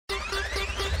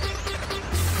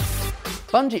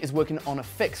Bungie is working on a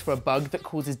fix for a bug that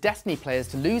causes Destiny players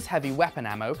to lose heavy weapon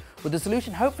ammo, with the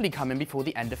solution hopefully coming before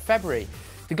the end of February.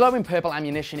 The glowing purple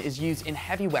ammunition is used in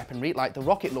heavy weaponry like the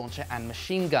rocket launcher and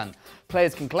machine gun.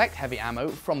 Players can collect heavy ammo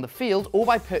from the field or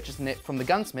by purchasing it from the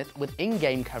gunsmith with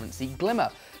in-game currency Glimmer.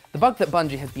 The bug that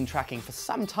Bungie has been tracking for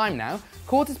some time now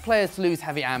causes players to lose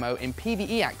heavy ammo in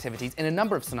PvE activities in a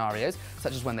number of scenarios,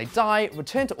 such as when they die,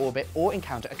 return to orbit, or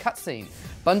encounter a cutscene.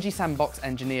 Bungie sandbox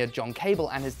engineer John Cable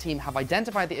and his team have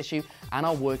identified the issue and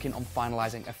are working on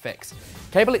finalising a fix.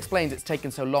 Cable explains it's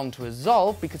taken so long to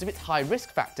resolve because of its high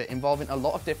risk factor involving a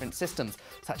lot of different systems,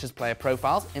 such as player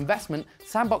profiles, investment,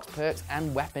 sandbox perks,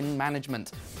 and weapon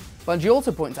management. Bungie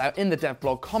also points out in the dev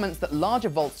blog comments that larger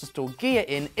vaults to store gear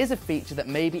in is a feature that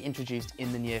may be introduced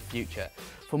in the near future.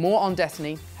 For more on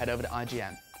Destiny, head over to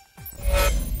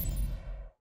IGN.